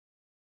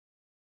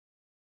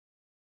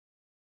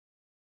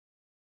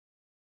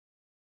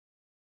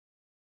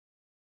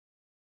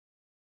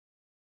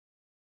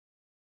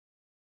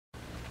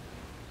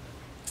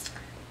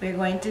we're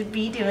going to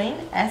be doing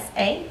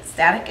SA,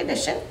 static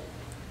addition.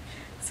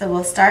 So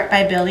we'll start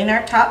by building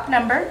our top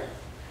number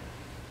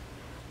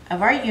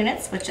of our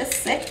units, which is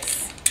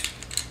 6.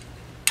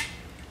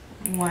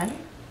 1,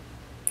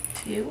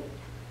 2,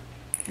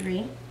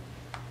 3,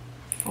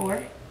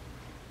 4,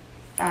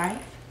 5,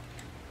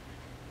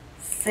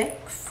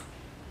 6.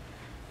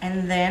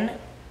 And then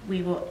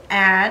we will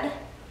add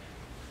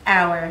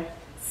our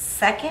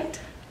second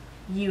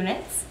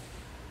units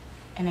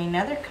in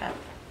another cup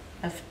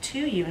of 2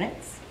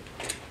 units.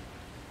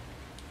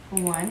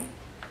 1,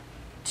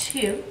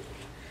 2.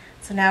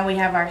 So now we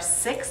have our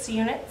 6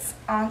 units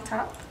on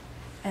top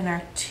and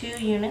our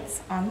 2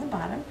 units on the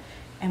bottom,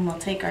 and we'll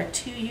take our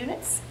 2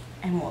 units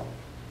and we'll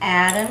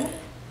add them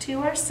to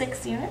our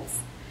 6 units,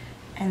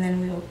 and then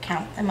we will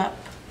count them up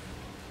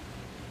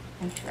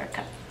into our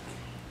cup.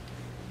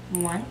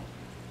 1,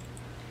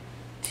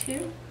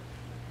 2,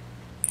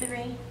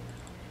 3,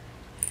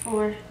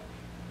 4,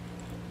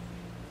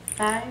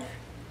 5,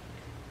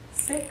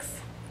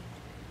 6,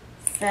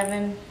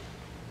 7,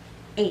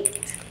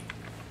 8.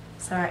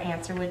 So our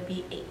answer would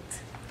be 8.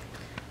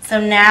 So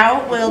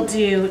now we'll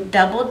do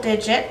double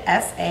digit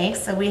SA.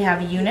 So we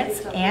have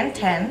units and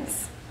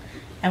tens.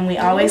 And we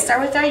always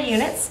start with our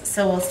units.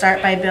 So we'll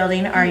start by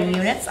building our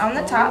units on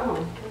the top,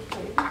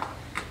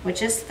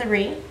 which is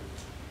 3.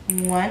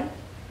 1,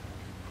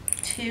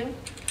 2,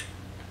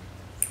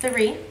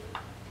 3.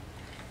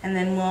 And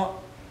then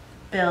we'll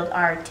build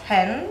our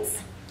tens,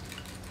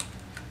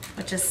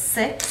 which is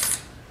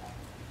 6,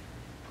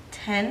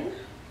 10,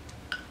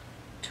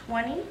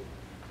 20,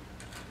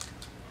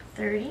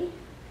 30,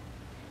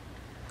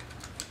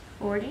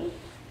 40,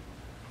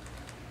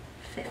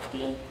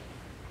 50,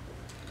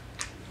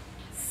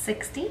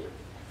 60.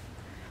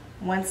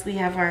 Once we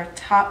have our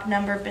top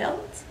number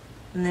built,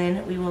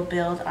 then we will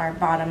build our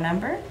bottom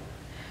number,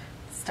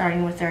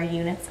 starting with our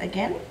units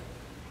again.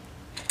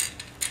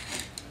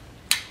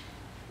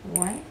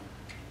 1,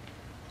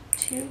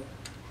 2,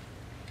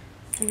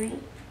 3,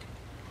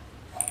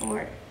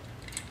 4,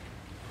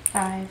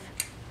 5,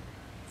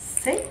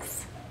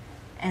 6.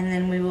 And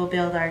then we will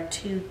build our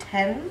 2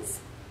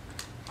 tens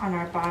on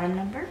our bottom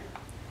number,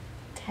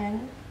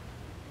 10,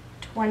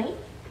 20.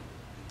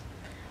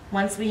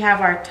 Once we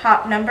have our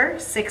top number,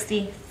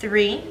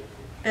 63,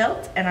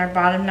 built, and our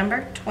bottom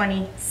number,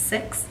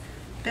 26,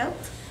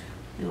 built,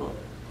 we will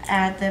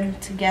add them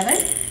together,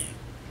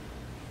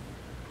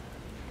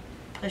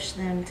 push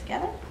them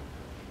together,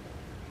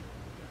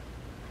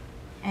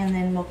 and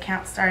then we'll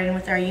count starting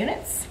with our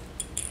units.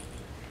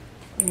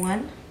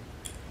 1,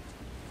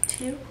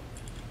 2,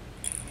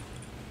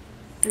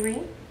 3,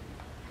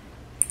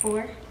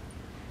 4,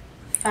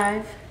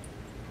 5,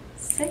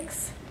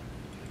 6,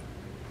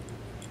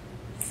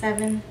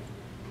 7,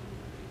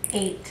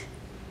 8,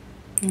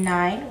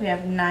 9. We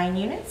have 9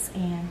 units,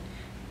 and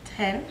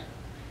 10,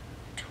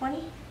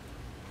 20,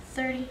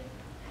 30,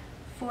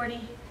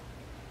 40,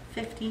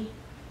 50,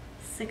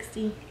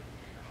 60,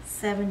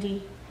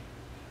 70,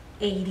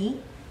 80.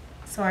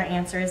 So our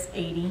answer is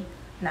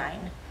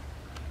 89.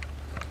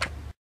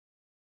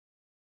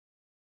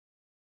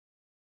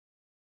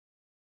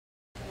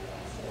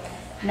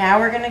 Now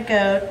we're going to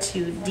go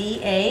to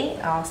DA,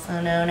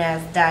 also known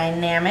as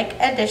dynamic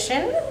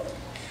addition.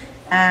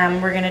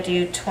 We're going to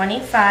do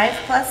 25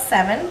 plus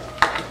 7.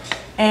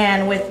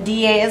 And with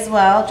DA as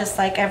well, just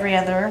like every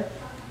other,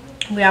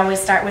 we always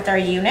start with our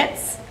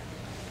units.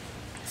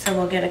 So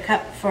we'll get a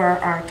cup for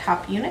our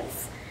top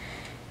units.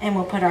 And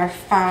we'll put our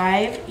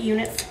 5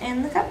 units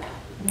in the cup.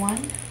 1,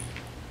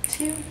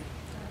 2,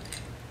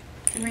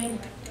 3,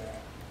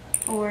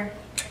 4,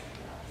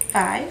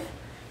 5.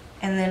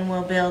 And then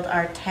we'll build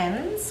our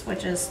tens,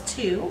 which is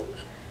 2.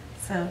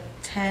 So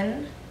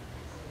 10,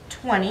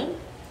 20.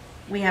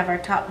 We have our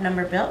top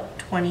number built,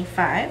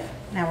 25.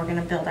 Now we're going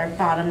to build our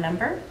bottom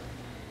number,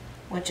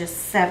 which is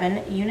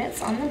 7 units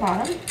on the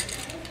bottom.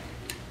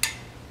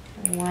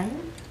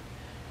 1,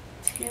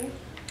 2,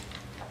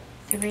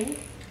 3,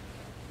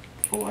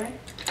 4,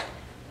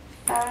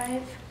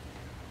 5,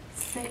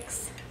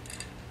 6,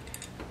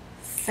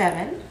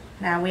 7.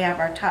 Now we have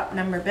our top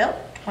number built,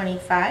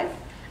 25.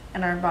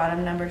 And our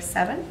bottom number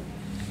 7.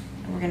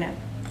 And we're going to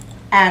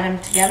add them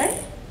together.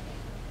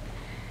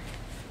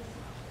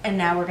 And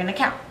now we're going to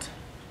count.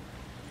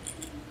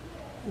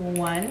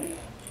 1,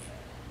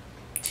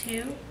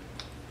 2,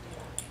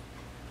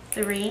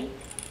 3,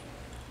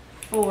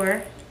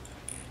 4,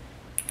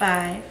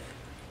 5,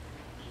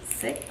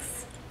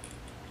 6,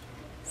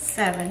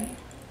 7,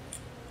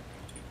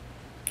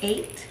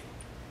 8,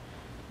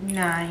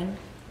 9,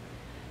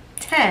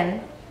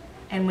 10.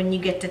 And when you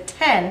get to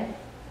 10,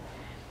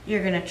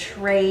 you're going to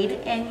trade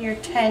in your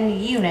 10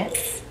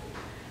 units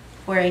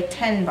for a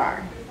 10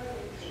 bar.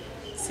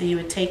 So you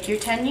would take your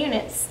 10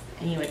 units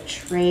and you would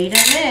trade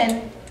them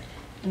in,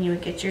 and you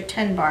would get your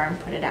 10 bar and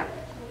put it out.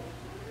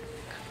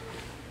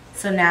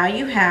 So now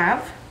you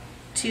have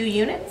 2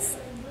 units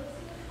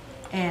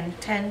and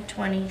 10,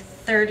 20,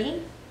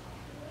 30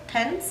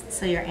 tens.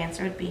 So your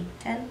answer would be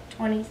 10,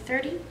 20,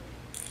 30,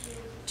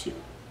 2.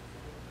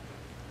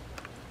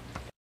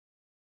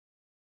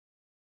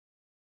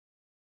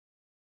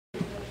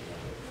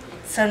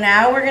 So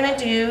now we're going to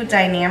do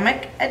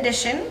dynamic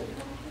addition,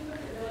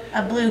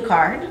 a blue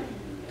card,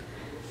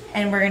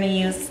 and we're going to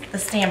use the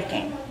stamp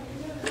game.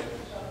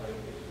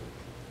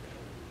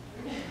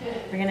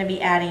 We're going to be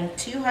adding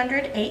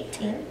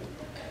 218.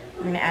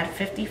 We're going to add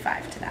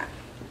 55 to that.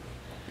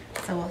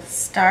 So we'll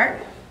start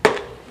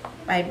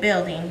by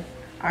building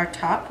our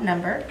top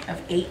number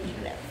of 8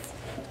 units.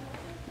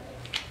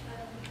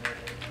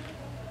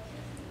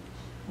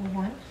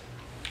 1,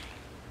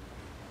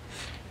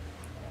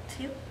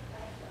 2,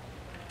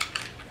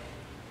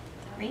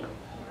 3,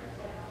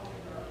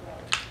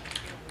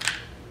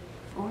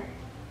 4,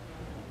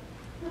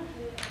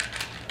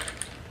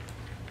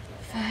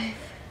 5,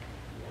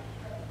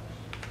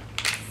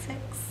 6,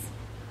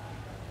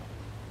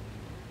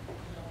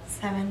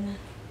 7,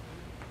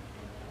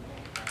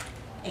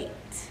 8.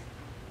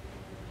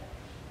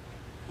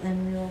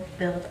 Then we will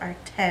build our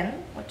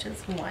 10, which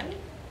is 1, 10,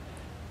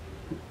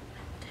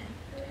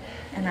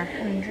 and our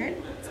 100,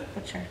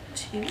 which are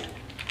 2,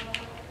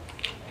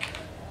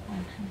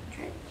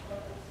 100,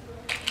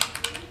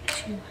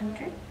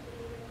 200.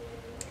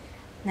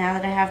 Now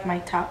that I have my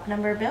top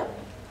number built,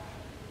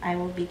 I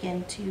will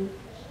begin to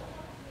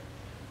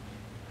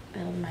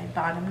build my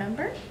bottom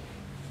number.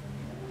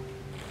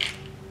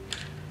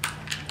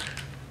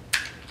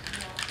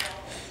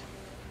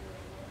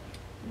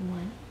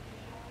 1,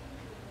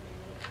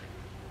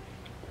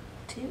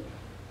 2,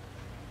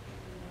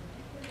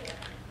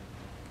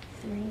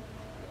 3,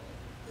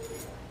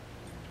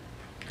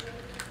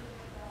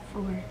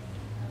 4,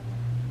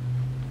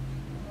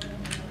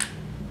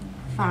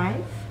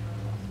 5.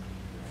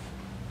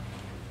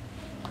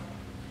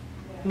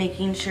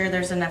 Making sure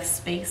there's enough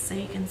space so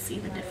you can see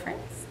the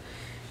difference.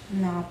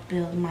 And I'll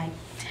build my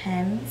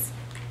 10s.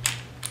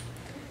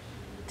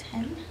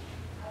 10,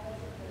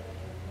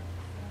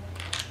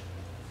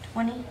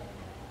 20,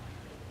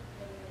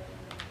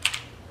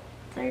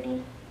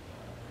 30,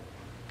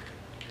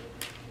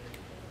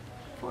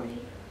 40,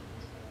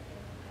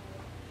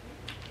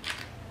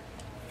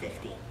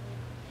 50.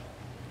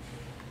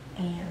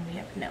 And we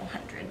have no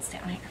hundreds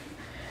down here.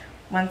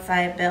 Once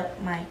I built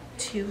my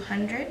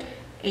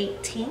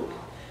 218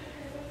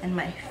 and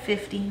my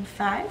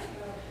 55,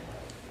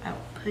 I'll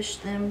push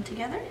them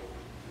together.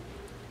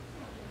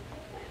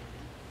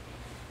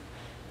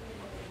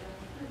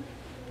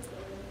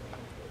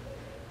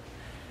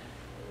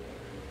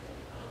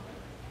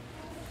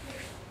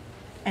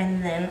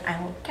 And then I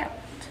will count.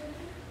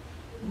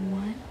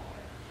 1,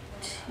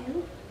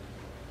 2,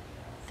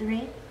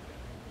 3,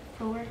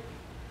 4,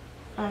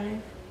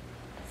 5,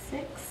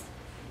 6,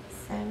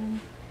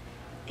 7,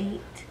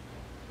 8,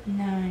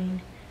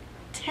 9,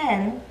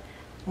 10.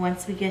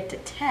 Once we get to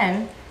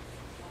 10,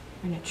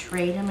 we're going to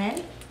trade them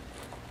in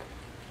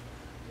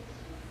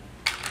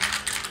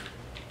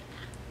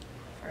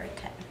for a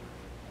 10.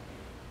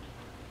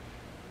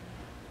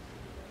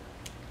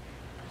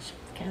 Push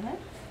it together.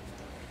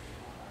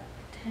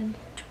 10,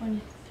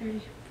 20,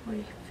 30,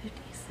 40,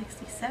 50,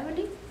 60,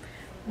 70.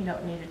 We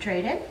don't need to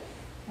trade in.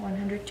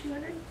 100,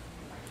 200.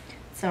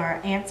 So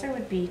our answer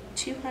would be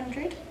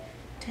 200,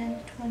 10,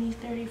 20,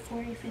 30,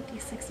 40, 50,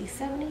 60,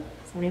 70,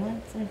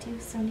 71, 72,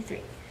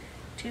 73.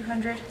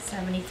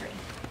 273.